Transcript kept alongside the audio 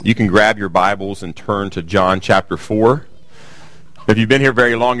You can grab your Bibles and turn to John chapter 4. If you've been here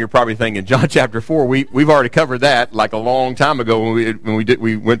very long, you're probably thinking, John chapter 4, we've already covered that like a long time ago when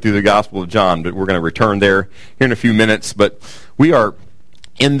we went through the Gospel of John, but we're going to return there here in a few minutes. But we are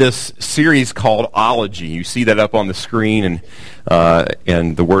in this series called Ology. You see that up on the screen,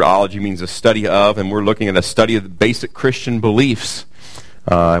 and the word ology means a study of, and we're looking at a study of the basic Christian beliefs.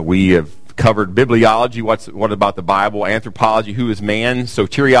 We have covered bibliology, what about the Bible, anthropology, who is man,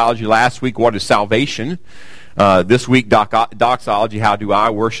 soteriology last week, what is salvation, this week doxology, how do I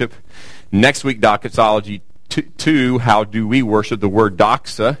worship, next week doxology 2, how do we worship. The word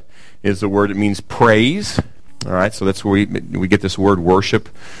doxa is the word that means praise. All right, so that's where we get this word worship,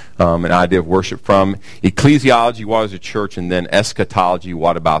 an idea of worship from. Ecclesiology, what is a church, and then eschatology,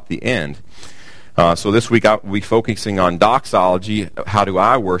 what about the end. So this week I'll be focusing on doxology, how do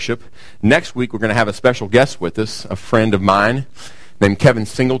I worship. Next week we're going to have a special guest with us, a friend of mine named Kevin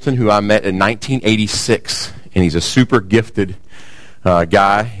Singleton, who I met in 1986, and he's a super gifted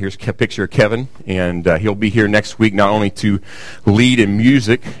guy. Here's a picture of Kevin, and he'll be here next week not only to lead in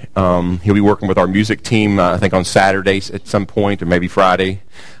music, he'll be working with our music team, I think on Saturdays at some point, or maybe Friday.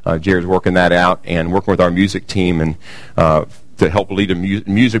 Jared's working that out, and working with our music team and to help lead in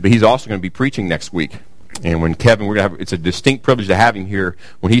music, but he's also going to be preaching next week. And when Kevin, it's a distinct privilege to have him here.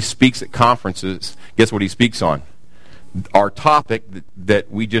 When he speaks at conferences, guess what he speaks on? Our topic that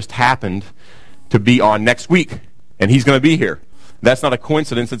we just happened to be on next week, and he's going to be here. That's not a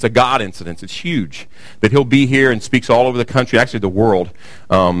coincidence, it's a God incidence. It's huge that he'll be here and speaks all over the country, actually the world,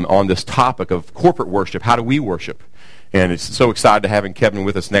 on this topic of corporate worship. How do we worship? And it's so excited to having Kevin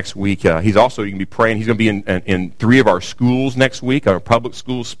with us next week. He's also, you can be praying, he's going to be in 3 of our schools next week, our public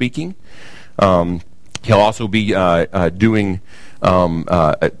schools speaking. He'll also be doing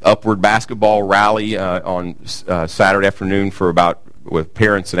an Upward basketball rally on Saturday afternoon with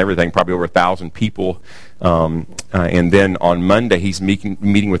parents and everything, probably over 1,000 people. And then on Monday, he's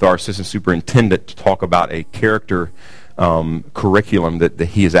meeting with our assistant superintendent to talk about a character curriculum that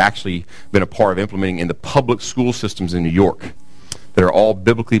he has actually been a part of implementing in the public school systems in New York that are all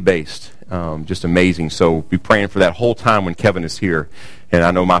biblically based. Just amazing. So be praying for that whole time when Kevin is here. And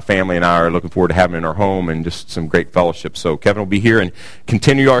I know my family and I are looking forward to having him in our home and just some great fellowship. So Kevin will be here and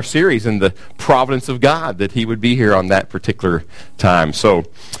continue our series in the providence of God, that he would be here on that particular time. So,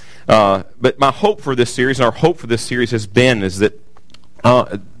 but my hope for this series, and our hope for this series is that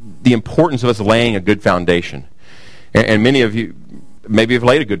the importance of us laying a good foundation. And many of you maybe have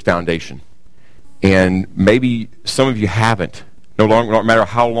laid a good foundation. And maybe some of you haven't. No matter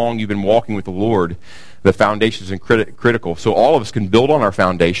how long you've been walking with the Lord, the foundation is critical. So all of us can build on our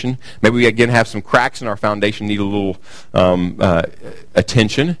foundation. Maybe we again have some cracks in our foundation, need a little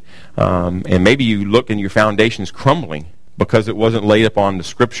attention. And maybe you look and your foundation is crumbling because it wasn't laid upon the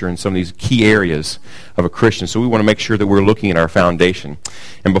Scripture in some of these key areas of a Christian. So we want to make sure that we're looking at our foundation.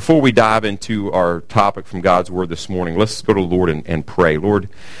 And before we dive into our topic from God's Word this morning, let's go to the Lord and pray. Lord,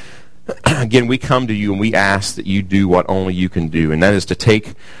 again, we come to you and we ask that you do what only you can do, and that is to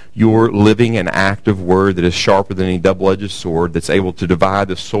take your living and active Word that is sharper than any double-edged sword, that's able to divide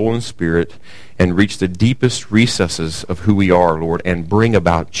the soul and spirit and reach the deepest recesses of who we are, Lord, and bring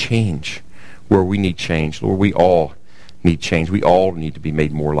about change where we need change. Lord, we all need change. We all need to be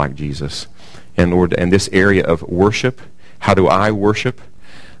made more like Jesus. And Lord, in this area of worship, how do I worship?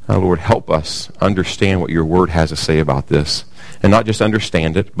 Lord, help us understand what your Word has to say about this. And not just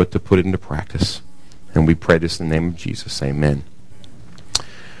understand it, but to put it into practice. And we pray this in the name of Jesus. Amen.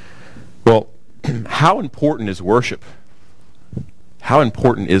 Well, how important is worship? How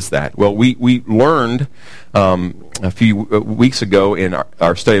important is that? Well, we learned a few weeks ago in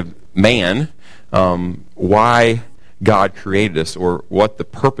our study of man why God created us, or what the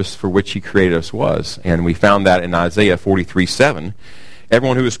purpose for which he created us was. And we found that in Isaiah 43:7.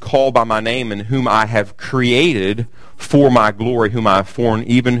 Everyone who is called by my name and whom I have created for my glory, whom I have formed,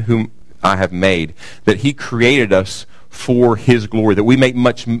 even whom I have made. That he created us for his glory, that we make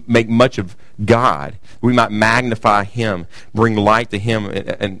much of God. We might magnify him, bring light to him,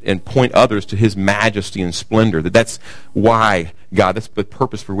 and point others to his majesty and splendor. That's why God, that's the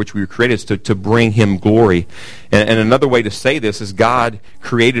purpose for which we were created, is to bring him glory. And another way to say this is God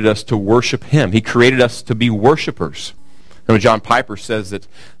created us to worship him. He created us to be worshipers. You know, John Piper says that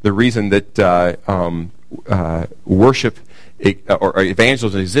the reason that worship or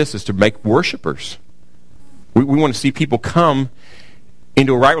evangelism exists is to make worshipers. We want to see people come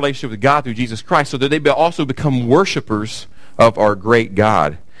into a right relationship with God through Jesus Christ so that they also become worshipers of our great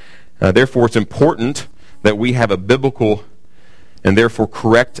God. Therefore, it's important that we have a biblical and therefore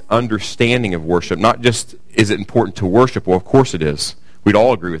correct understanding of worship. Not just is it important to worship, well, of course it is. We'd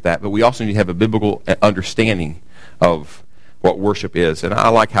all agree with that, but we also need to have a biblical understanding of what worship is. And I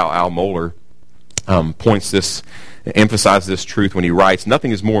like how Al Mohler emphasizes this truth when he writes,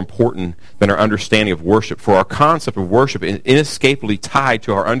 "Nothing is more important than our understanding of worship, for our concept of worship is inescapably tied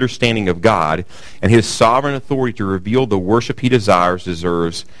to our understanding of God and His sovereign authority to reveal the worship He desires,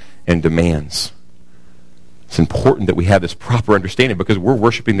 deserves, and demands." It's important that we have this proper understanding because we're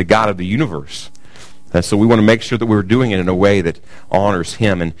worshiping the God of the universe. And so we want to make sure that we're doing it in a way that honors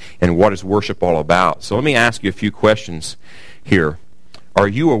Him and what is worship all about. So let me ask you a few questions here. Are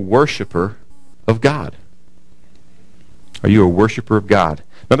you a worshiper of God? Are you a worshiper of God?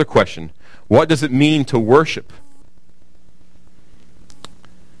 Another question. What does it mean to worship?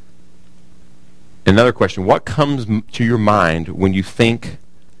 Another question. What comes to your mind when you think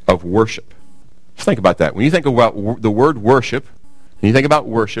of worship? Just think about that. When you think about the word worship, and you think about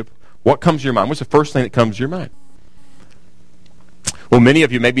worship, what comes to your mind? What's the first thing that comes to your mind? Well, many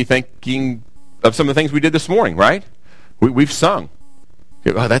of you may be thinking of some of the things we did this morning, right? We've sung.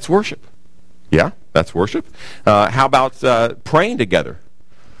 Oh, that's worship. Yeah, that's worship. How about praying together?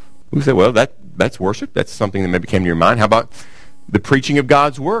 We say, well, that's worship. That's something that maybe came to your mind. How about the preaching of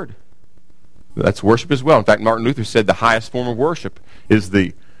God's Word? That's worship as well. In fact, Martin Luther said the highest form of worship is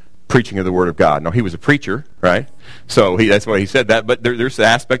the preaching of the Word of God. Now, he was a preacher, right? So that's why he said that. But there's the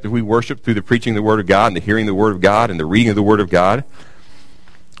aspect of we worship through the preaching of the Word of God and the hearing of the Word of God and the reading of the Word of God.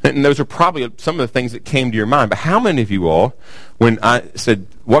 And those are probably some of the things that came to your mind. But how many of you all, when I said,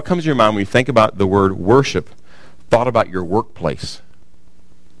 what comes to your mind when you think about the word worship, thought about your workplace?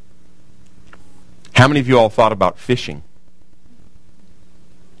 How many of you all thought about fishing?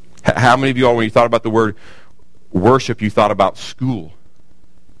 How many of you all, when you thought about the word worship, you thought about school?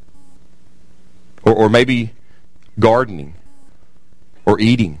 Or maybe gardening, or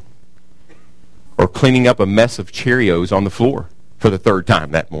eating, or cleaning up a mess of Cheerios on the floor for the third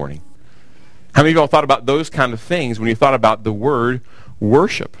time that morning? How many of you all thought about those kind of things when you thought about the word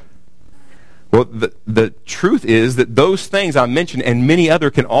worship? Well, the truth is that those things I mentioned and many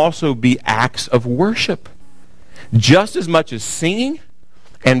other can also be acts of worship. Just as much as singing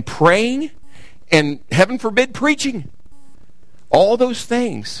and praying and, heaven forbid, preaching. All those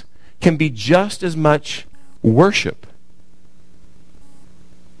things can be just as much worship.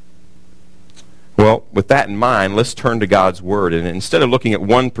 Well, with that in mind, let's turn to God's Word. And instead of looking at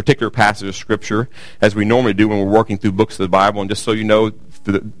one particular passage of Scripture, as we normally do when we're working through books of the Bible, and just so you know,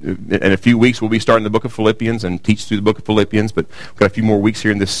 in a few weeks we'll be starting the book of Philippians and teach through the book of Philippians, but we've got a few more weeks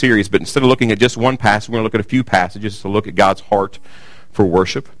here in this series. But instead of looking at just one passage, we're going to look at a few passages to look at God's heart for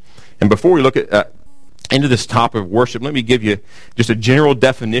worship. And before we look at into this topic of worship, let me give you just a general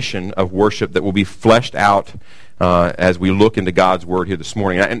definition of worship that will be fleshed out as we look into God's Word here this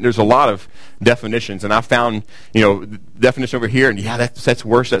morning. And there's a lot of definitions, and I found, definition over here, and that's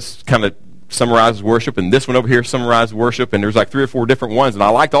worship. That's kind of summarizes worship, and this one over here summarizes worship, and there's like 3 or 4 different ones, and I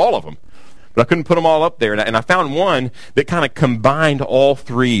liked all of them, but I couldn't put them all up there. And I found one that kind of combined all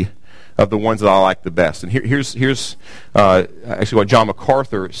 3 of the ones that I like the best. And here's actually what John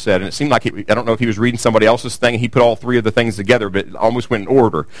MacArthur said, and it seemed like I don't know if he was reading somebody else's thing, and he put all 3 of the things together, but it almost went in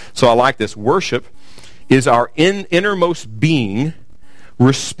order. So I like this. Worship is our innermost being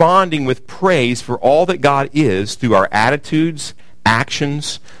responding with praise for all that God is through our attitudes,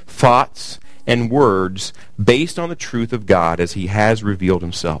 actions, thoughts, and words based on the truth of God as He has revealed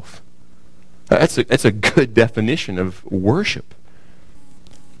Himself. That's a good definition of worship.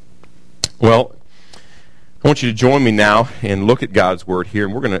 Well, I want you to join me now and look at God's Word here.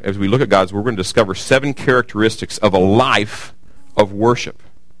 And as we look at God's Word, we're going to discover 7 characteristics of a life of worship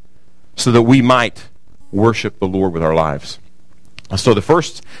so that we might worship the Lord with our lives. So the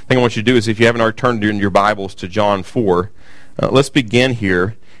first thing I want you to do is, if you haven't already turned in your Bibles to John 4, let's begin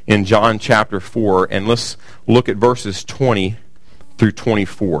here in John chapter 4, and let's look at verses 20 through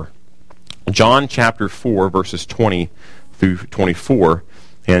 24. John chapter 4, verses 20 through 24.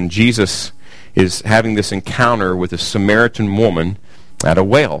 And Jesus is having this encounter with a Samaritan woman at a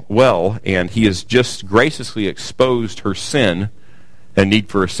well, and He has just graciously exposed her sin and need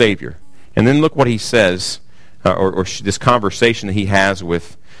for a Savior. And then look what He says, or this conversation that He has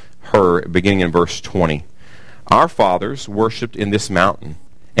with her, beginning in verse 20. Our fathers worshipped in this mountain,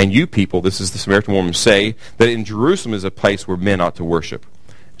 and you people, this is the Samaritan woman, say that in Jerusalem is a place where men ought to worship.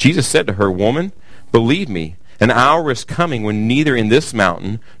 Jesus said to her, Woman, believe me, an hour is coming when neither in this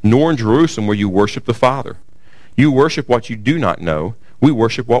mountain nor in Jerusalem will you worship the Father. You worship what you do not know. We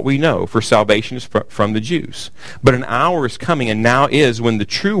worship what we know, for salvation is from the Jews. But an hour is coming, and now is, when the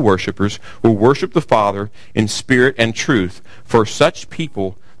true worshipers will worship the Father in spirit and truth. For such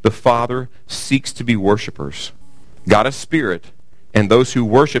people the Father seeks to be worshipers. God is spirit, and those who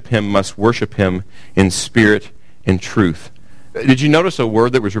worship him must worship him in spirit and truth. Did you notice a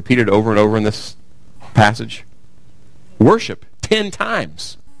word that was repeated over and over in this passage? Worship. 10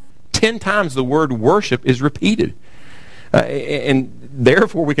 times. 10 times the word worship is repeated. And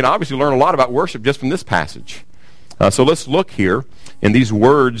therefore, we can obviously learn a lot about worship just from this passage. So let's look here. In these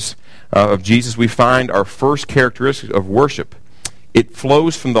words of Jesus, we find our first characteristic of worship. It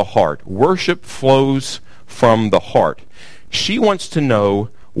flows from the heart. Worship flows from the heart. She wants to know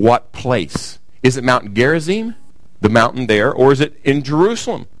what place. Is it Mount Gerizim, the mountain there, or is it in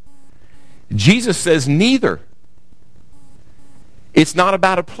Jerusalem? Jesus says neither. It's not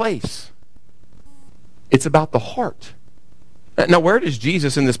about a place. It's about the heart. Now, where does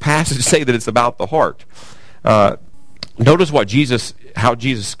Jesus in this passage say that it's about the heart? Notice how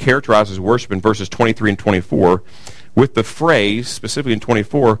Jesus characterizes worship in verses 23 and 24 with the phrase, specifically in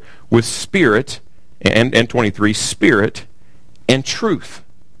 24, with spirit, and 23, spirit and truth.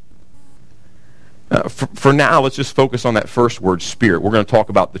 For now, let's just focus on that first word, spirit. We're going to talk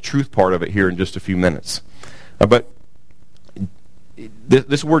about the truth part of it here in just a few minutes. But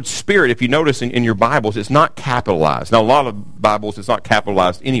this word spirit, if you notice in your Bibles, it's not capitalized. Now, a lot of Bibles, it's not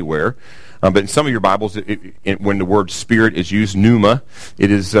capitalized anywhere. But in some of your Bibles, when the word spirit is used, pneuma,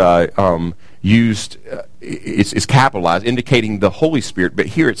 it is used, it's capitalized, indicating the Holy Spirit. But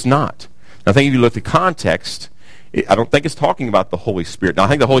here it's not. Now, I think if you look at the context, I don't think it's talking about the Holy Spirit. Now, I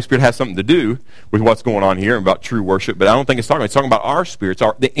think the Holy Spirit has something to do with what's going on here and about true worship, but I don't think it's talking about our spirits,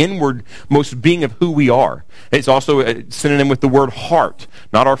 the inwardmost being of who we are. It's also a synonym with the word heart,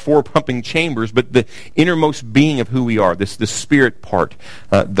 not our four pumping chambers, but the innermost being of who we are, the spirit part,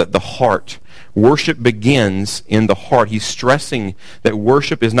 the heart. Worship begins in the heart. He's stressing that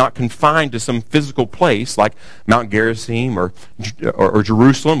worship is not confined to some physical place like Mount Gerizim or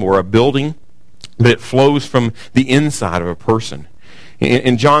Jerusalem or a building, but it flows from the inside of a person.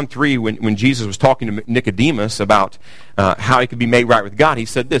 In John 3, when Jesus was talking to Nicodemus about how he could be made right with God, he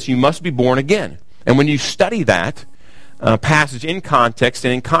said this, you must be born again. And when you study that passage in context,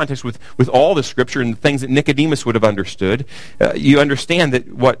 and in context with all the Scripture and the things that Nicodemus would have understood, you understand that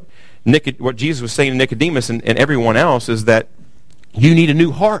what Jesus was saying to Nicodemus and everyone else is that you need a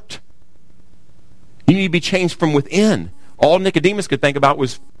new heart. You need to be changed from within. All Nicodemus could think about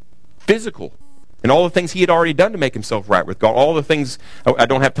was physical. And all the things he had already done to make himself right with God. All the things, I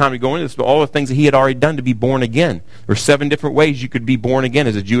don't have time to go into this, but all the things that he had already done to be born again. There were 7 different ways you could be born again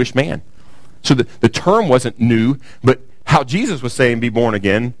as a Jewish man. So the term wasn't new, but how Jesus was saying be born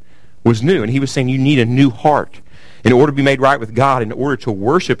again was new. And he was saying you need a new heart. In order to be made right with God, in order to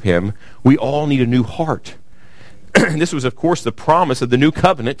worship him, we all need a new heart. And this was, of course, the promise of the new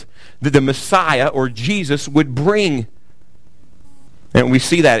covenant that the Messiah or Jesus would bring. And we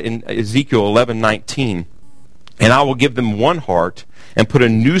see that in Ezekiel 11:19. And I will give them one heart and put a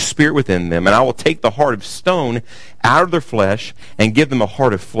new spirit within them. And I will take the heart of stone out of their flesh and give them a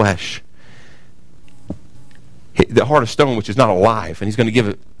heart of flesh. The heart of stone, which is not alive. And he's going to give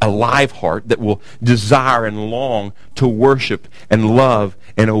it a live heart that will desire and long to worship and love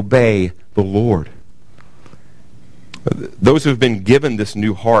and obey the Lord. Those who have been given this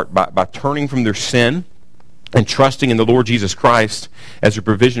new heart by turning from their sin and trusting in the Lord Jesus Christ as a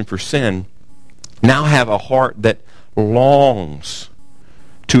provision for sin, now have a heart that longs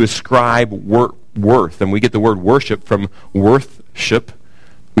to ascribe worth. And we get the word worship from worthship.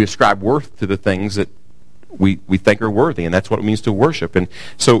 We ascribe worth to the things that we think are worthy, and that's what it means to worship. And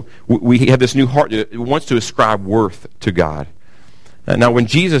so we have this new heart that wants to ascribe worth to God. Now, when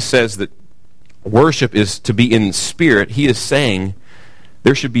Jesus says that worship is to be in spirit, he is saying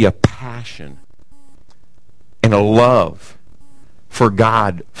there should be a passion and a love for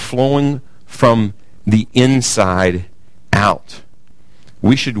God flowing from the inside out.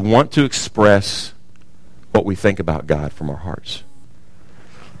 We should want to express what we think about God from our hearts.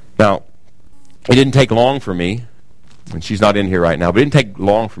 Now, it didn't take long for me, and she's not in here right now, but it didn't take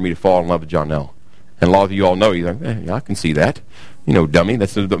long for me to fall in love with Jonelle. And a lot of you all know, you're like, I can see that. You know, dummy,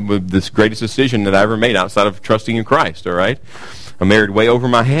 that's the greatest decision that I ever made outside of trusting in Christ, all right? I married way over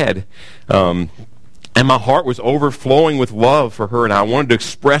my head. And my heart was overflowing with love for her, and I wanted to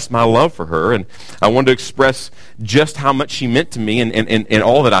express my love for her, and I wanted to express just how much she meant to me, and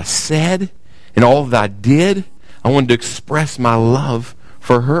all that I said, and all that I did. I wanted to express my love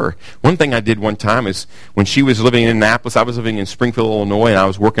for her. One thing I did one time is when she was living in Annapolis, I was living in Springfield, Illinois, and I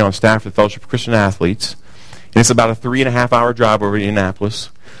was working on staff at the Fellowship of Christian Athletes. And it's about a 3.5-hour drive over to Annapolis.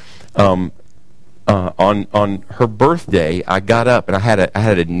 On her birthday, I got up and I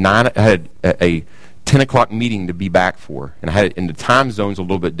had a 10 o'clock meeting to be back for. And the time zone's a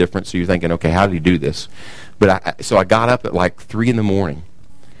little bit different, so you're thinking, okay, how did he do this? But so I got up at like 3 in the morning,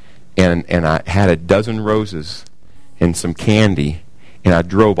 and I had a dozen roses and some candy, and I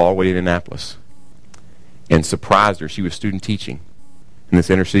drove all the way to Indianapolis and surprised her. She was student teaching in this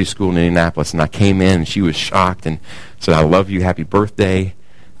inner city school in Indianapolis, and I came in, and she was shocked and said, I love you, happy birthday,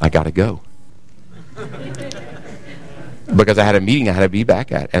 I got to go. Because I had a meeting I had to be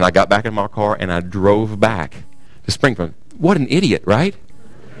back at. And I got back in my car, and I drove back to Springfield. What an idiot, right?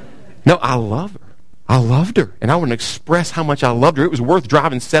 No, I love her. I loved her. And I wouldn't express how much I loved her. It was worth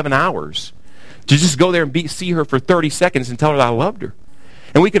driving 7 hours to just go there and see her for 30 seconds and tell her that I loved her.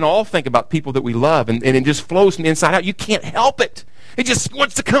 And we can all think about people that we love, and it just flows from the inside out. You can't help it. It just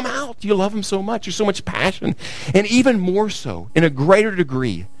wants to come out. You love them so much. There's so much passion. And even more so, in a greater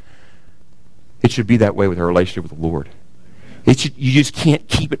degree, it should be that way with our relationship with the Lord. You just can't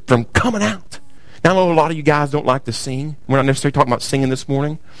keep it from coming out. Now, I know a lot of you guys don't like to sing. We're not necessarily talking about singing this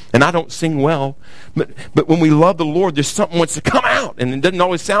morning. And I don't sing well. But when we love the Lord, there's something wants to come out. And it doesn't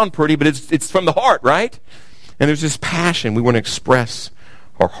always sound pretty, but it's from the heart, right? And there's this passion. We want to express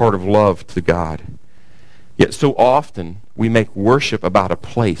our heart of love to God. Yet so often, we make worship about a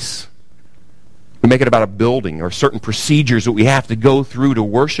place. We make it about a building or certain procedures that we have to go through to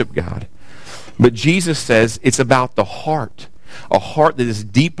worship God. But Jesus says it's about the heart. A heart that is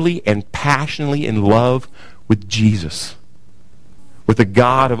deeply and passionately in love with Jesus, with the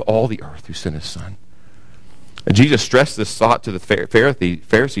God of all the earth who sent his Son. And Jesus stressed this thought to the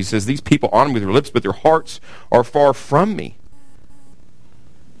Pharisees. He says, these people honor me with their lips, but their hearts are far from me.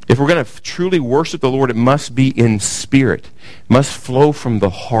 If we're going to truly worship the Lord, it must be in spirit. It must flow from the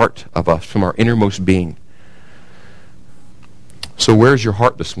heart of us, from our innermost being. So where's your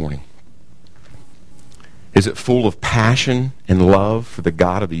heart this morning? Is it full of passion and love for the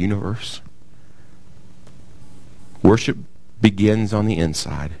God of the universe? Worship begins on the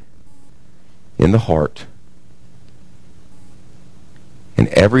inside, in the heart. And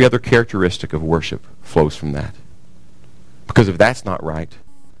every other characteristic of worship flows from that. Because if that's not right,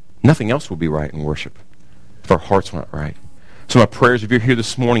 nothing else will be right in worship, if our heart's not right. So my prayers, if you're here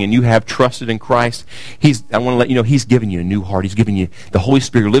this morning and you have trusted in Christ, I want to let you know he's given you a new heart. He's given you, the Holy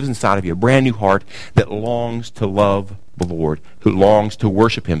Spirit lives inside of you, a brand new heart that longs to love the Lord, who longs to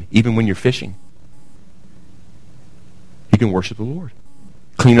worship him, even when you're fishing. You can worship the Lord.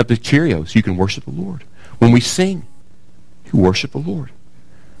 Clean up the Cheerios, you can worship the Lord. When we sing, you worship the Lord.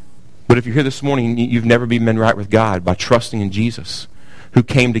 But if you're here this morning and you've never been made right with God by trusting in Jesus, who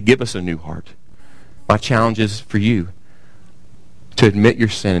came to give us a new heart, my challenge is for you to admit your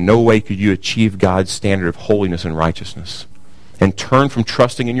sin. In no way could you achieve God's standard of holiness and righteousness. And turn from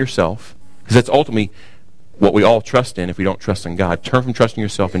trusting in yourself, because that's ultimately what we all trust in if we don't trust in God. Turn from trusting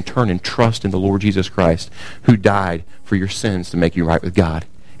yourself and turn and trust in the Lord Jesus Christ, who died for your sins to make you right with God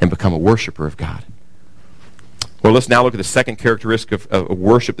and become a worshiper of God. Well, let's now look at the second characteristic of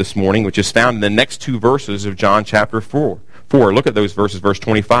worship this morning, which is found in the next 2 verses of John chapter 4. Look at those verses, verse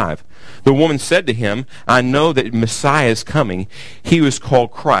 25. The woman said to him, I know that Messiah is coming. He who is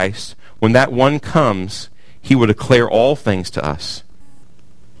called Christ. When that one comes, he will declare all things to us.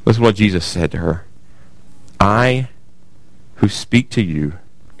 Listen to what Jesus said to her. I who speak to you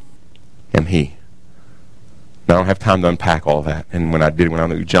am he. Now, I don't have time to unpack all that. And when I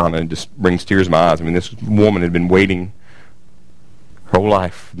look at John, it just brings tears to my eyes. I mean, this woman had been waiting her whole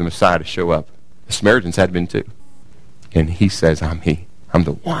life for the Messiah to show up. The Samaritans had been too. And he says, I'm he. I'm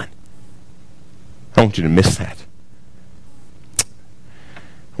the one. I don't want you to miss that.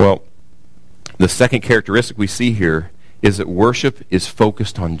 Well, the second characteristic we see here is that worship is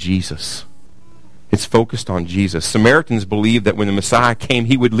focused on Jesus. It's focused on Jesus. Samaritans believed that when the Messiah came,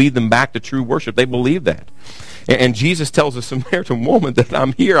 he would lead them back to true worship. They believed that. And Jesus tells the Samaritan woman that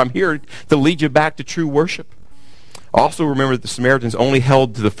I'm here to lead you back to true worship. Also remember that the Samaritans only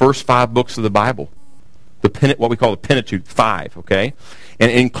held to the first 5 books of the Bible. What we call the Pentateuch, 5, okay?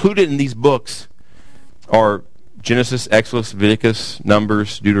 And included in these books are Genesis, Exodus, Leviticus,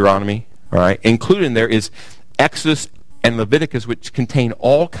 Numbers, Deuteronomy, all right? Included in there is Exodus and Leviticus, which contain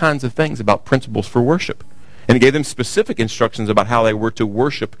all kinds of things about principles for worship. And it gave them specific instructions about how they were to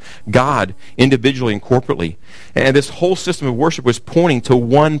worship God individually and corporately. And this whole system of worship was pointing to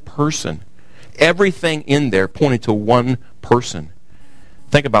one person. Everything in there pointed to one person.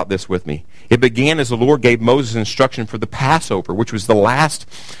 Think about this with me. It began as the Lord gave Moses instruction for the Passover, which was the last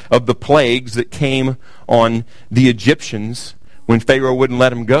of the plagues that came on the Egyptians when Pharaoh wouldn't let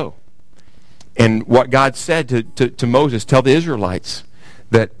them go. And what God said to Moses, tell the Israelites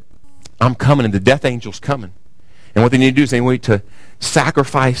that I'm coming and the death angel's coming. And what they need to do is they need to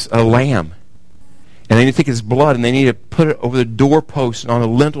sacrifice a lamb. And they need to take his blood and they need to put it over the doorposts and on the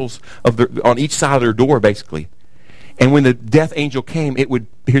lintels on each side of their door, basically. And when the death angel came,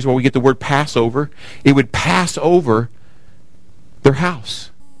 here's where we get the word Passover. It would pass over their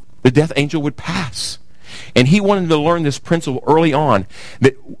house. The death angel would pass. And he wanted to learn this principle early on,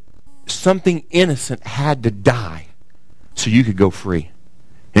 that something innocent had to die so you could go free.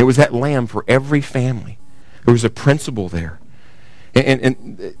 And it was that lamb for every family. There was a principle there.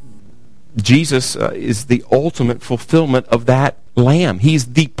 And Jesus is the ultimate fulfillment of that lamb. He's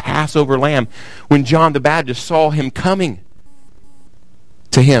the Passover lamb. When John the Baptist saw him coming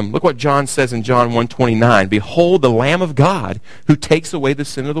to him, look what John says in John 1:29. Behold the Lamb of God who takes away the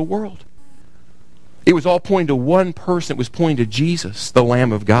sin of the world. It was all pointing to one person. It was pointing to Jesus, the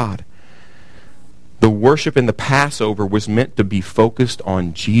Lamb of God. The worship in the Passover was meant to be focused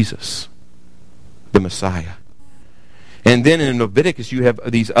on Jesus, the Messiah. And then in Leviticus, you have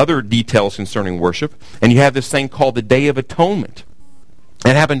these other details concerning worship. And you have this thing called the Day of Atonement.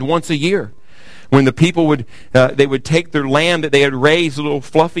 It happened once a year. When the people would take their lamb that they had raised, a little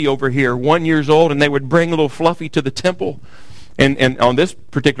Fluffy over here, 1 year old, and they would bring little Fluffy to the temple. And on this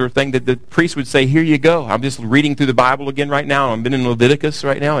particular thing, that the priest would say, here you go. I'm just reading through the Bible again right now. I've been in Leviticus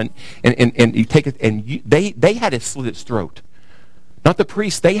right now. And you take it, and they had to slit its throat. Not the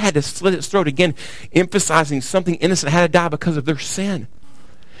priest. They had to slit its throat. Again, emphasizing something innocent had to die because of their sin.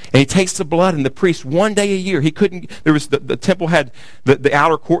 And he takes the blood, and the priest, one day a year, he couldn't, there was, the temple had, the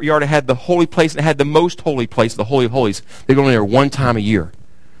outer courtyard, it had the holy place, and it had the most holy place, the Holy of Holies. They go in there one time a year.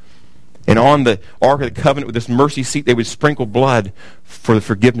 And on the Ark of the Covenant with this mercy seat, they would sprinkle blood for the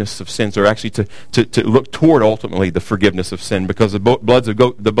forgiveness of sins, or actually to look toward ultimately the forgiveness of sin, because the blood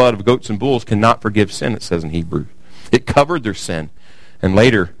of goats and bulls cannot forgive sin, it says in Hebrew. It covered their sin. And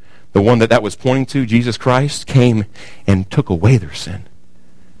later, the one that was pointing to, Jesus Christ, came and took away their sin.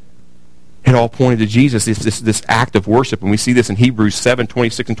 It all pointed to Jesus, this act of worship. And we see this in Hebrews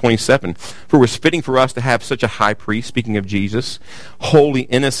 7:26 and 27. For it was fitting for us to have such a high priest, speaking of Jesus, holy,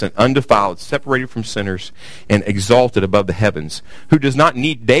 innocent, undefiled, separated from sinners, and exalted above the heavens, who does not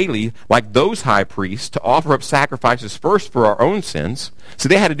need daily, like those high priests, to offer up sacrifices first for our own sins. So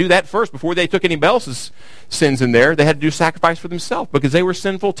they had to do that first before they took anybody else's sins in there. They had to do sacrifice for themselves because they were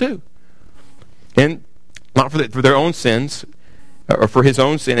sinful too. And not for their own sins, or for his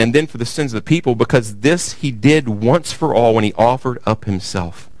own sin, and then for the sins of the people, because this he did once for all when he offered up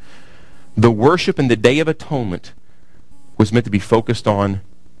himself. The worship in the Day of Atonement was meant to be focused on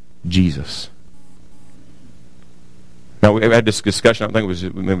Jesus. Now, we had this discussion, I think it was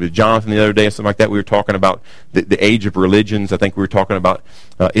with Jonathan the other day, or something like that. We were talking about the age of religions. I think we were talking about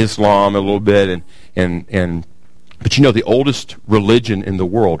Islam a little bit, but you know the oldest religion in the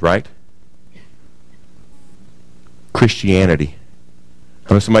world, right? Christianity.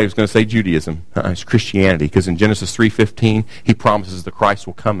 I know somebody was going to say Judaism. It's Christianity, because in Genesis 3:15, he promises the Christ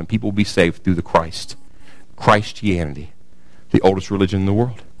will come and people will be saved through the Christ. Christianity, the oldest religion in the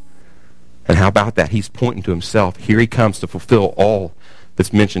world. And how about that? He's pointing to himself. Here he comes to fulfill all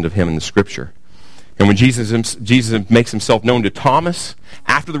that's mentioned of him in the Scripture. And when Jesus makes himself known to Thomas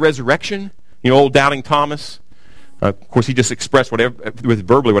after the resurrection, you know, old doubting Thomas, of course he just expressed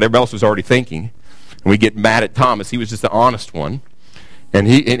verbally whatever else was already thinking. And we get mad at Thomas. He was just the honest one.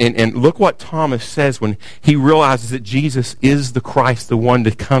 And look what Thomas says when he realizes that Jesus is the Christ, the one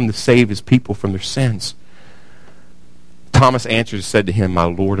to come to save his people from their sins. Thomas answered and said to him, my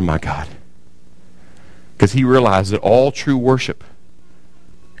Lord and my God. Because he realized that all true worship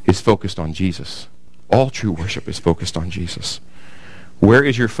is focused on Jesus. All true worship is focused on Jesus. Where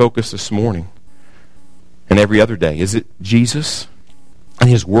is your focus this morning and every other day? Is it Jesus and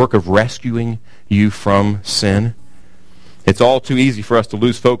his work of rescuing you from sin? It's all too easy for us to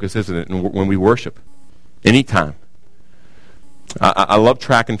lose focus, isn't it, when we worship? Anytime. I love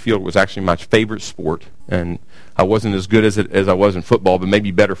track and field. It was actually my favorite sport. And I wasn't as good as I was in football, but maybe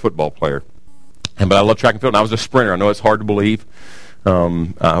better football player. But I love track and field. And I was a sprinter. I know it's hard to believe.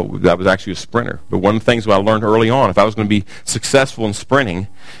 I was actually a sprinter. But one of the things I learned early on, if I was going to be successful in sprinting,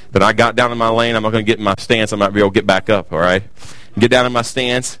 that I got down in my lane, I'm not going to get in my stance. I might be able to get back up, all right? Get down in my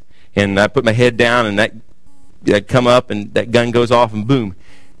stance, and I put my head down, and I'd come up, and that gun goes off, and boom.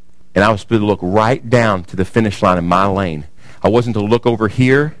 And I was supposed to look right down to the finish line in my lane. I wasn't to look over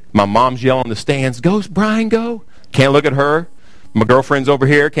here. My mom's yelling in the stands, go, Brian, go. Can't look at her. My girlfriend's over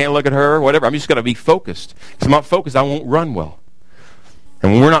here. Can't look at her. Whatever. I'm just going to be focused. If I'm not focused, I won't run well.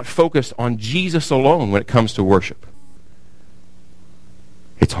 And when we're not focused on Jesus alone when it comes to worship,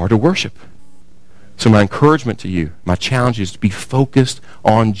 it's hard to worship. So my encouragement to you, my challenge is to be focused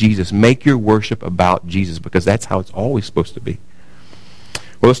on Jesus. Make your worship about Jesus, because that's how it's always supposed to be.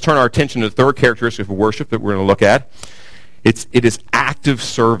 Well, let's turn our attention to the third characteristic of worship that we're going to look at. It is active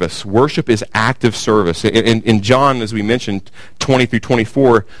service. Worship is active service. In John, as we mentioned, 20 through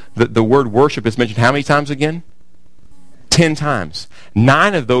 24, the word worship is mentioned how many times again? 10 times.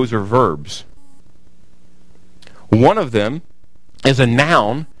 9 of those are verbs. One of them is a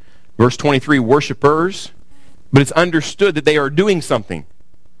noun, verse 23, worshipers, but it's understood that they are doing something.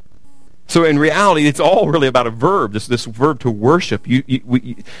 So in reality, it's all really about a verb, this verb to worship.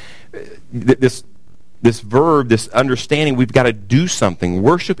 This verb, this understanding, we've got to do something.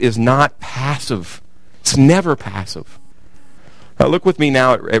 Worship is not passive. It's never passive. Look with me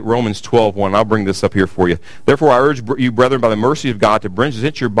now at Romans 12:1. I'll bring this up here for you. Therefore, I urge you, brethren, by the mercy of God, to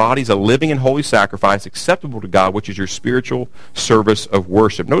present your bodies a living and holy sacrifice, acceptable to God, which is your spiritual service of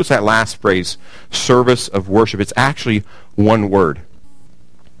worship. Notice that last phrase, service of worship. It's actually one word.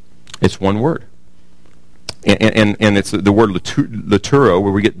 It's one word. And it's the word liturgo,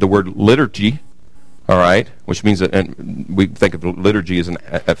 where we get the word liturgy, all right, which means that, and we think of liturgy as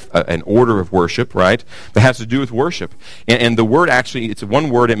an order of worship, right, that has to do with worship. And the word actually, it's one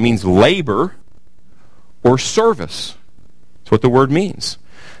word, it means labor or service. That's what the word means.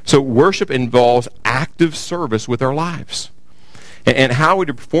 So worship involves active service with our lives. And how are we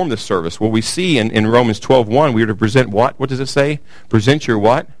to perform this service? Well, we see in Romans 12:1, we are to present what? What does it say? Present your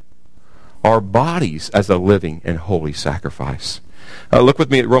what? Our bodies as a living and holy sacrifice. Look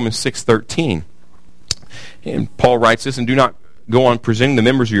with me at Romans 6:13. And Paul writes this, and do not go on presenting the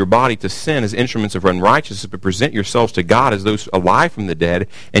members of your body to sin as instruments of unrighteousness, but present yourselves to God as those alive from the dead,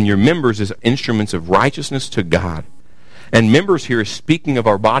 and your members as instruments of righteousness to God. And members here is speaking of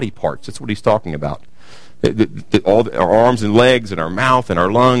our body parts. That's what he's talking about. All our arms and legs and our mouth and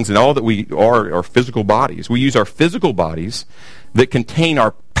our lungs and all that we are our physical bodies. We use our physical bodies that contain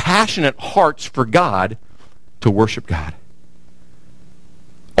our passionate hearts for God to worship God.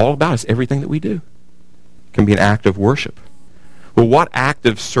 All about us, everything that we do can be an act of worship. Well, what act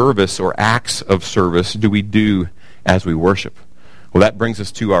of service or acts of service do we do as we worship? Well, that brings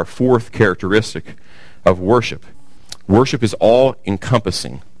us to our fourth characteristic of worship. Worship is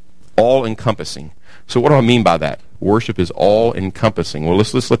all-encompassing. All-encompassing. So what do I mean by that? Worship is all-encompassing. Well,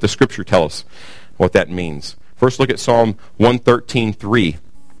 let's let the Scripture tell us what that means. First, look at Psalm 113:3.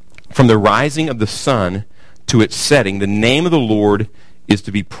 From the rising of the sun to its setting, the name of the Lord is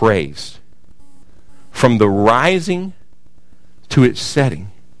to be praised. From the rising to its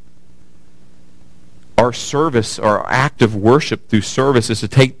setting. Our service, our act of worship through service is to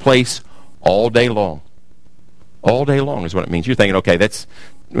take place all day long. All day long is what it means. You're thinking, okay, that's,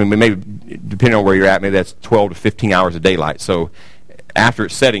 maybe depending on where you're at, maybe that's 12 to 15 hours of daylight. So after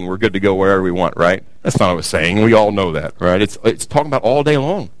it's setting, we're good to go wherever we want, right? That's not what it's saying. We all know that, right? It's talking about all day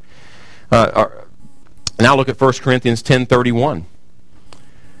long. Now look at 1 Corinthians 10:31.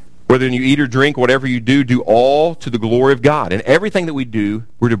 Whether you eat or drink, whatever you do, do all to the glory of God. And everything that we do,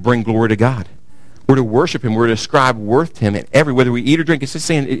 we're to bring glory to God. We're to worship Him. We're to ascribe worth to Him. And whether we eat or drink, it's just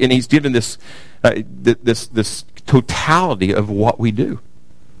saying, and He's given this this totality of what we do.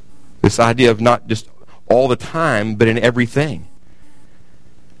 This idea of not just all the time, but in everything.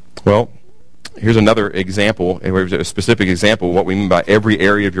 Well, here's another example, a specific example of what we mean by every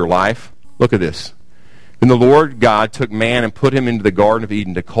area of your life. Look at this. Then the Lord God took man and put him into the Garden of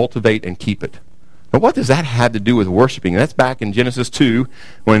Eden to cultivate and keep it. Now, what does that have to do with worshiping? That's back in Genesis 2,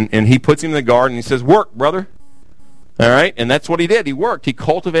 and he puts him in the garden, and he says, work, brother. All right? And that's what he did. He worked. He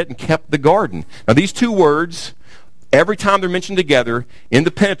cultivated and kept the garden. Now, these two words, every time they're mentioned together in the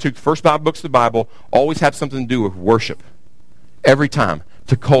Pentateuch, the first 5 books of the Bible, always have something to do with worship. Every time.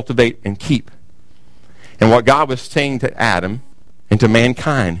 To cultivate and keep. And what God was saying to Adam and to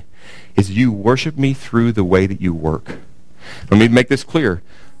mankind is, you worship me through the way that you work. Let me make this clear.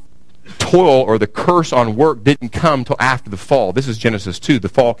 Toil or the curse on work didn't come till after the fall. This is Genesis 2. The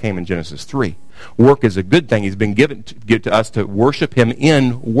fall came in Genesis 3. Work is a good thing. He's been given to us to worship Him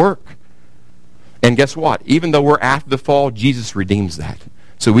in work. And guess what? Even though we're after the fall, Jesus redeems that.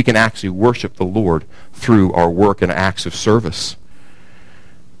 So we can actually worship the Lord through our work and acts of service.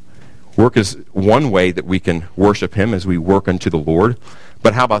 Work is one way that we can worship Him as we work unto the Lord.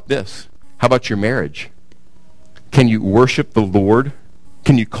 But how about this? How about your marriage? Can you worship the Lord?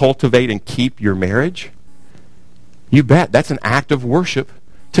 Can you cultivate and keep your marriage? You bet. That's an act of worship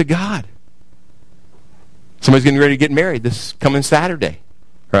to God. Somebody's getting ready to get married this coming Saturday,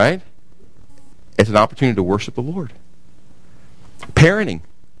 right? It's an opportunity to worship the Lord. Parenting.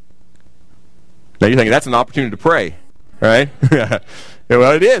 Now you're thinking that's an opportunity to pray, right?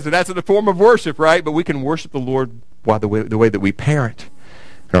 Well, it is, and that's in the form of worship, right? But we can worship the Lord by the way that we parent,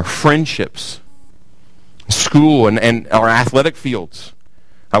 and our friendships, school, and our athletic fields.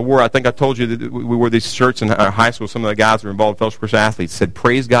 I think I told you that we wore these shirts in our high school. Some of the guys that were involved in Fellowship Christian Athletes said,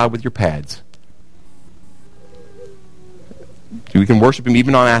 praise God with your pads. We can worship Him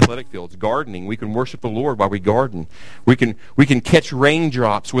even on athletic fields. Gardening, we can worship the Lord while we garden. We can catch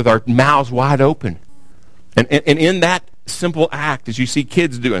raindrops with our mouths wide open. And in that simple act, as you see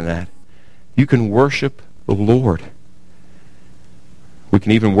kids doing that, you can worship the Lord. We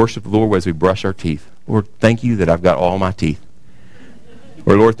can even worship the Lord as we brush our teeth. Lord, thank you that I've got all my teeth.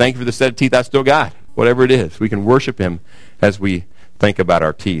 Or Lord, thank you for the set of teeth I still got. Whatever it is, we can worship Him as we think about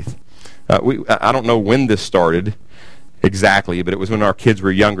our teeth. I don't know when this started exactly, but it was when our kids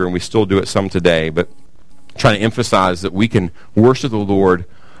were younger, and we still do it some today. But trying to emphasize that we can worship the Lord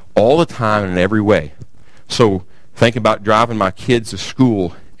all the time and in every way. So think about driving my kids to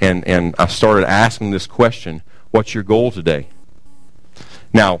school, and I started asking this question, what's your goal today?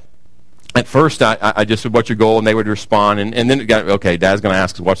 Now, at first, I just said, what's your goal? And they would respond. And then it got, okay, Dad's going to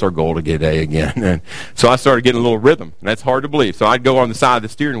ask us, what's our goal today again? And so I started getting a little rhythm. And that's hard to believe. So I'd go on the side of the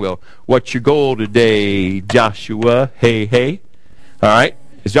steering wheel. What's your goal today, Joshua? Hey, hey. All right.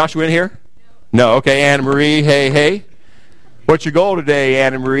 Is Joshua in here? No. Okay, Anna Marie. Hey, hey. What's your goal today,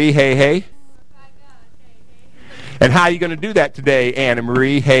 Anna Marie? Hey, hey. And how are you going to do that today, Anna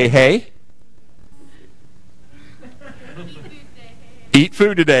Marie? Hey, hey. Eat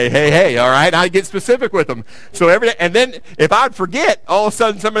food today. Hey, hey, all right? I get specific with them. So every day, and then if I'd forget, all of a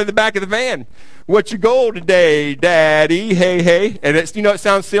sudden somebody in the back of the van, what's your goal today, Daddy? Hey, hey. And it's, it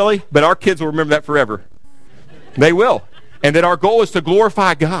sounds silly, but our kids will remember that forever. They will. And that our goal is to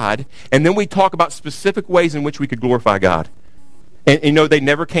glorify God, and then we talk about specific ways in which we could glorify God. And they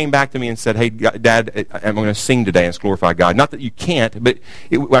never came back to me and said, hey, Dad, I'm going to sing today and glorify God. Not that you can't, but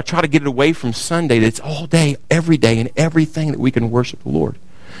I try to get it away from Sunday. That it's all day, every day, and everything that we can worship the Lord.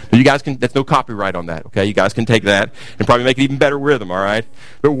 Now, you guys can, that's no copyright on that, okay? You guys can take that and probably make it even better rhythm, all right?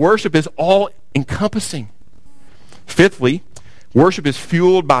 But worship is all-encompassing. Fifthly, worship is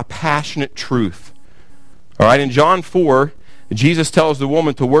fueled by passionate truth. All right, in John 4, Jesus tells the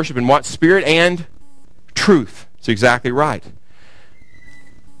woman to worship in what? Spirit and truth. That's exactly right.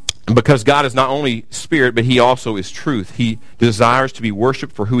 Because God is not only spirit, but He also is truth. He desires to be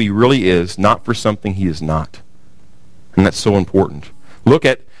worshipped for who He really is, not for something He is not. And that's so important. Look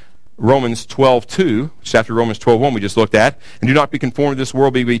at Romans 12:2, chapter Romans 12:1 we just looked at. And do not be conformed to this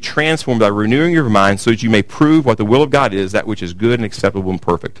world, but be transformed by renewing your mind, so that you may prove what the will of God is, that which is good and acceptable and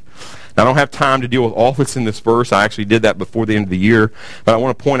perfect. Now, I don't have time to deal with all that's in this verse. I actually did that before the end of the year. But I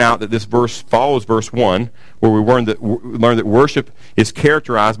want to point out that this verse follows verse 1, where we learn that worship is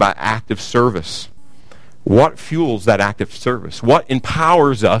characterized by active service. What fuels that active service? What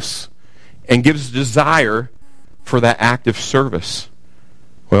empowers us and gives desire for that active service?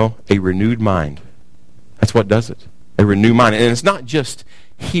 Well, a renewed mind. That's what does it. A renewed mind. And it's not just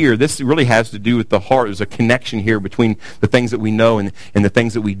here. This really has to do with the heart. There's a connection here between the things that we know and the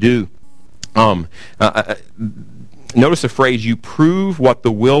things that we do. Notice the phrase, you prove what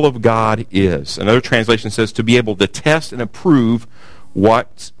the will of God is. Another translation says to be able to test and approve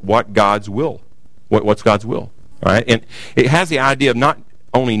what God's will. What's God's will. All right? And it has the idea of not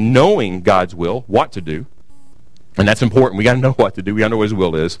only knowing God's will, what to do, and that's important. We got to know what to do. We got to know what His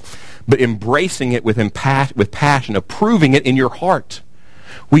will is. But embracing it with passion, approving it in your heart.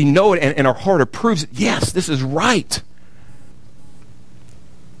 We know it, and our heart approves it. Yes, this is right.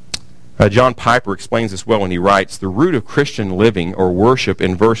 John Piper explains this well when he writes, the root of Christian living or worship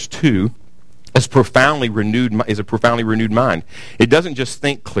in verse 2 is a profoundly renewed mind. It doesn't just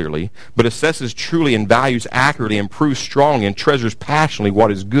think clearly, but assesses truly and values accurately and proves strongly and treasures passionately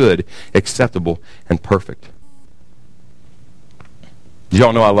what is good, acceptable, and perfect. Did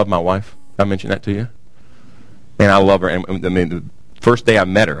y'all know I love my wife? I mentioned that to you? Man, I love her. And I mean, the first day I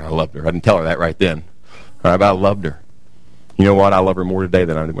met her, I loved her. I didn't tell her that right then. All right, but I loved her. You know what? I love her more today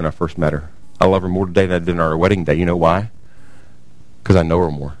than I did when I first met her. I love her more today than I did on our wedding day. You know why? Because I know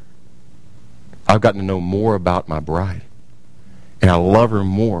her more. I've gotten to know more about my bride. And I love her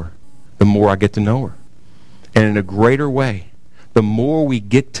more the more I get to know her. And in a greater way, the more we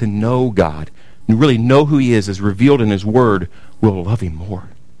get to know God and really know who He is as revealed in His Word, we'll love Him more.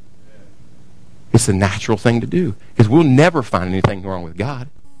 It's a natural thing to do. Because we'll never find anything wrong with God.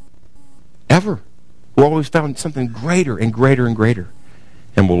 Ever. We'll always find something greater and greater and greater.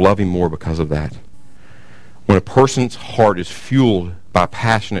 And we'll love Him more because of that. When a person's heart is fueled by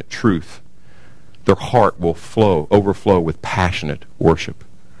passionate truth, their heart will overflow with passionate worship.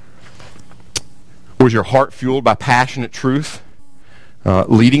 Was your heart fueled by passionate truth,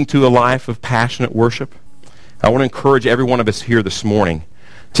 leading to a life of passionate worship? I want to encourage every one of us here this morning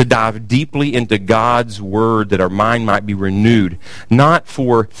to dive deeply into God's Word that our mind might be renewed, not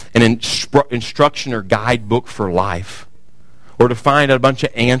for an instruction or guidebook for life, or to find a bunch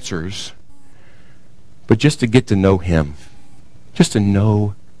of answers, but just to get to know Him, just to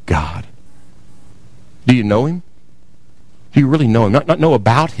know God. Do you know Him? Do you really know Him? Not know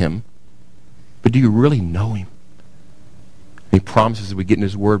about Him, but do you really know Him? He promises that we get in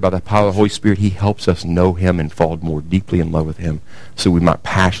His Word by the power of the Holy Spirit. He helps us know Him and fall more deeply in love with Him so we might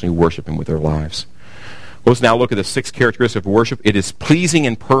passionately worship Him with our lives. Let's now look at the 6 characteristics of worship. It is pleasing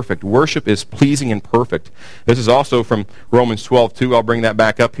and perfect. Worship is pleasing and perfect. This is also from Romans 12:2. I'll bring that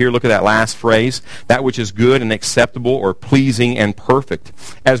back up here. Look at that last phrase. That which is good and acceptable or pleasing and perfect.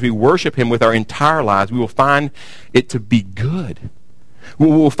 As we worship Him with our entire lives, we will find it to be good. We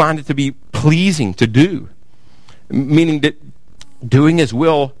will find it to be pleasing to do. Meaning that doing His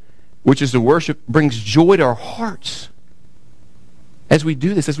will, which is the worship, brings joy to our hearts. As we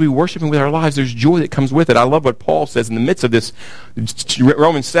do this, as we worship Him with our lives, there's joy that comes with it. I love what Paul says in the midst of this.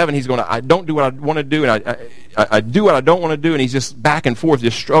 Romans 7, he's going, I don't do what I want to do, and I do what I don't want to do, and he's just back and forth,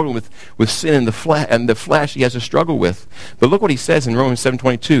 just struggling with sin and the flesh he has to struggle with. But look what he says in Romans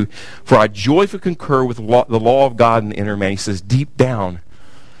 7:22. For I joyfully concur with the law of God in the inner man. He says, deep down,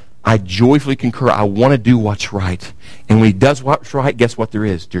 I joyfully concur. I want to do what's right. And when he does what's right, guess what there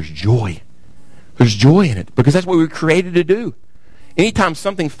is? There's joy. There's joy in it, because that's what we were created to do. Anytime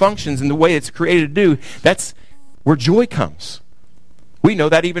something functions in the way it's created to do, that's where joy comes. We know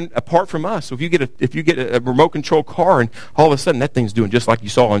that even apart from us. So if you get a remote control car and all of a sudden that thing's doing just like you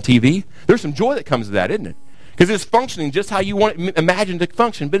saw on TV, there's some joy that comes to that, isn't it? Because it's functioning just how you want it imagined to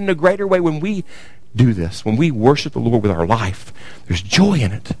function, but in a greater way when we do this, when we worship the Lord with our life, there's joy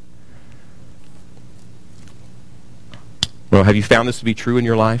in it. Well, have you found this to be true in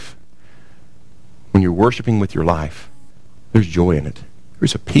your life? When you're worshiping with your life, there's joy in it.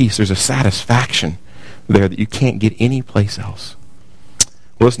 There's a peace, there's a satisfaction there that you can't get anyplace else.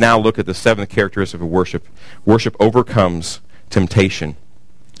 Well, let's now look at the 7th characteristic of worship. Worship overcomes temptation.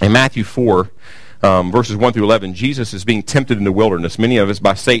 In Matthew 4, verses 1 through 11, Jesus is being tempted in the wilderness, many of us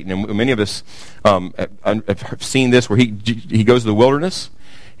by Satan. And many of us have seen this where he goes to the wilderness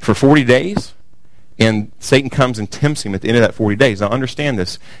for 40 days, and Satan comes and tempts him at the end of that 40 days. Now understand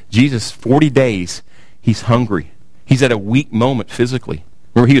this. Jesus, 40 days, he's hungry. He's at a weak moment physically.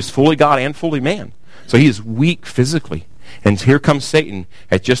 Remember, he is fully God and fully man. So he is weak physically. And here comes Satan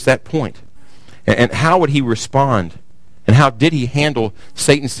at just that point. And how would he respond? And how did he handle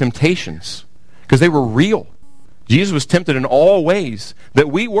Satan's temptations? Because they were real. Jesus was tempted in all ways that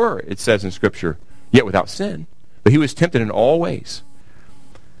we were, it says in Scripture, yet without sin. But he was tempted in all ways.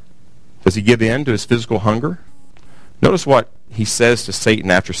 Does he give in to his physical hunger? Notice what he says to Satan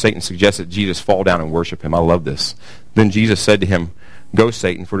after Satan suggests that Jesus fall down and worship him. I love this. Then Jesus said to him, Go,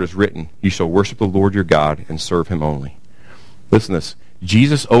 Satan, for it is written, You shall worship the Lord your God and serve him only. Listen to this.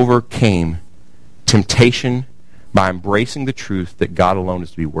 Jesus overcame temptation by embracing the truth that God alone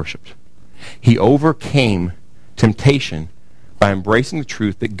is to be worshipped. He overcame temptation by embracing the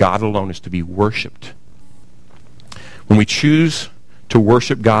truth that God alone is to be worshipped. When we choose to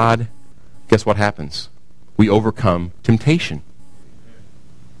worship God, guess what happens? We overcome temptation.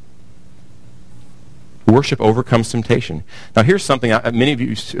 Worship overcomes temptation. Now here's something, many of you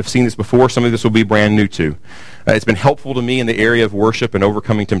have seen this before, some of this will be brand new too. It's been helpful to me in the area of worship and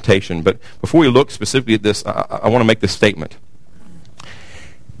overcoming temptation, but before we look specifically at this, I want to make this statement.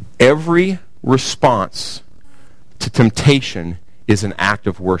 Every response to temptation is an act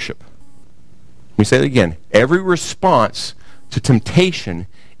of worship. Let me say that again. Every response to temptation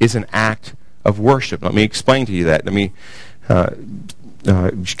is an act of worship. Let me explain to you that. Let me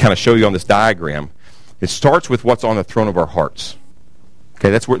kind of show you on this diagram. It starts with what's on the throne of our hearts. Okay,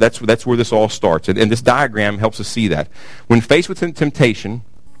 that's where this all starts. And this diagram helps us see that. When faced with temptation,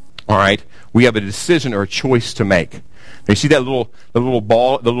 all right, we have a decision or a choice to make. Now, you see that little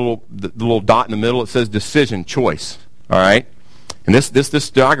ball, the little dot in the middle? It says decision, choice. All right? And this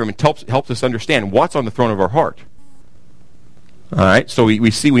diagram helps us understand what's on the throne of our heart. All right? So we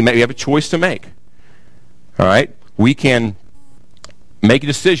see we have a choice to make. All right? We can make a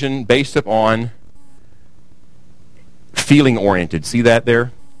decision based upon feeling oriented. See that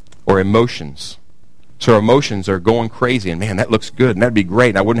there? Or emotions. So our emotions are going crazy, and man, that looks good, and that'd be great,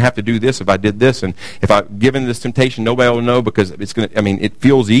 and I wouldn't have to do this if I did this, and if I've given this temptation, nobody will know because it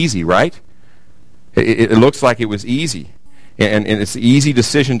feels easy, right? It looks like it was easy. And it's an easy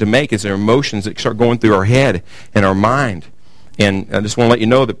decision to make as our emotions that start going through our head and our mind. And I just want to let you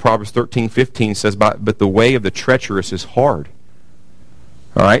know that Proverbs 13:15 says, but the way of the treacherous is hard.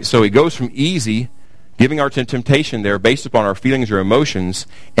 All right, so it goes from easy, giving our temptation there based upon our feelings or emotions,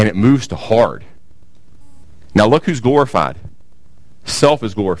 and it moves to hard. Now look who's glorified. Self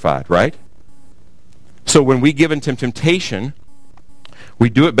is glorified, right? So when we give into temptation, we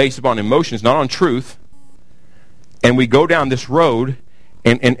do it based upon emotions, not on truth, and we go down this road,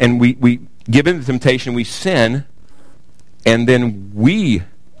 and we give in to temptation, we sin, and then we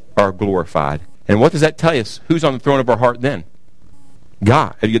are glorified. And what does that tell us? Who's on the throne of our heart then?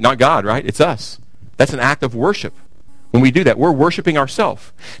 God. Not God, right? It's us. That's an act of worship. When we do that, we're worshiping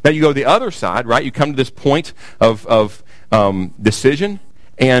ourselves. Now you go to the other side, right? You come to this point of decision,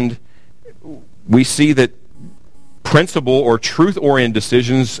 and we see that principle or truth-oriented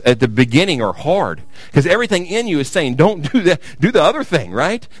decisions at the beginning are hard. Because everything in you is saying, don't do that. Do the other thing,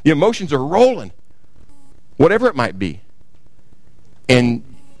 right? The emotions are rolling. Whatever it might be. And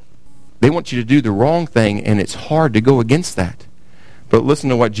they want you to do the wrong thing, and it's hard to go against that. But listen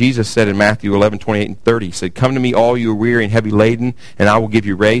to what Jesus said in Matthew 11:28 and 30. He said, "Come to me, all you are weary and heavy laden, and I will give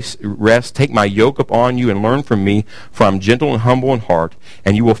you rest. Take my yoke upon you and learn from me, for I am gentle and humble in heart,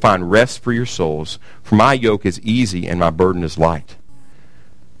 and you will find rest for your souls. For my yoke is easy and my burden is light."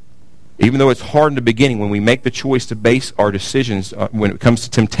 Even though it's hard in the beginning, when we make the choice to base our decisions when it comes to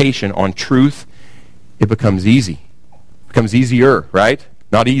temptation on truth, it becomes easy. It becomes easier, right?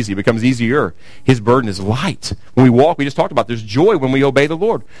 Not easy, it becomes easier. His burden is light. When we walk, we just talked about, there's joy when we obey the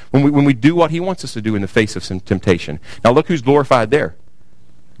Lord. When we do what he wants us to do in the face of some temptation. Now look who's glorified there.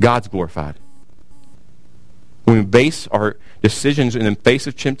 God's glorified. When we base our decisions in the face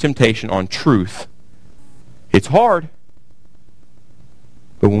of temptation on truth, it's hard.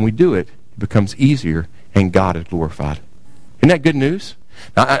 But when we do it, it becomes easier and God is glorified. Isn't that good news?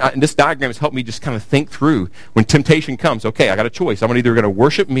 Now, this diagram has helped me just kind of think through when temptation comes. Okay, I got a choice. I'm either going to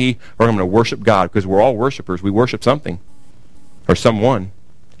worship me or I'm going to worship God, because we're all worshipers. We worship something or someone,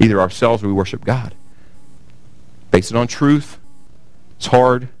 either ourselves or we worship God. Base it on truth. It's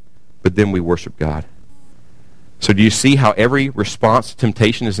hard, but then we worship God. So do you see how every response to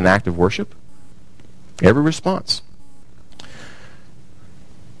temptation is an act of worship? Every response.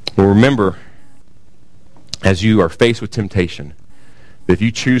 Well, remember, as you are faced with temptation, that if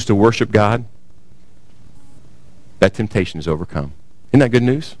you choose to worship God, that temptation is overcome. Isn't that good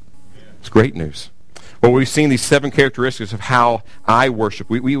news? It's great news. Well, we've seen these 7 characteristics of how I worship.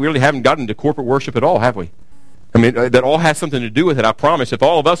 We really haven't gotten into corporate worship at all, have we? I mean, that all has something to do with it, I promise. If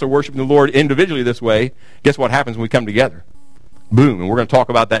all of us are worshiping the Lord individually this way, guess what happens when we come together? Boom. And we're going to talk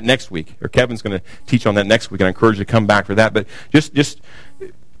about that next week. Or Kevin's going to teach on that next week, and I encourage you to come back for that. But just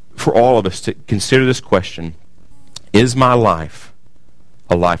for all of us to consider this question, is my life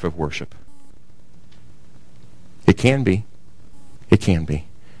a life of worship? It can be. It can be.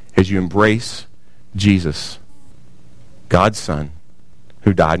 As you embrace Jesus, God's Son,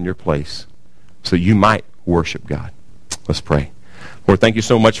 who died in your place, so you might worship God. Let's pray. Lord, thank you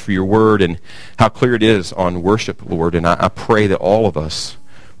so much for your word and how clear it is on worship, Lord. And I pray that all of us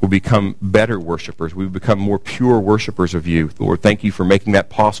will become better worshipers. We will become more pure worshipers of you. Lord, thank you for making that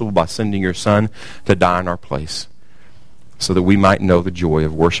possible by sending your Son to die in our place, so that we might know the joy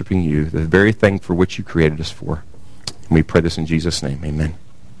of worshiping you, the very thing for which you created us for. And we pray this in Jesus' name. Amen.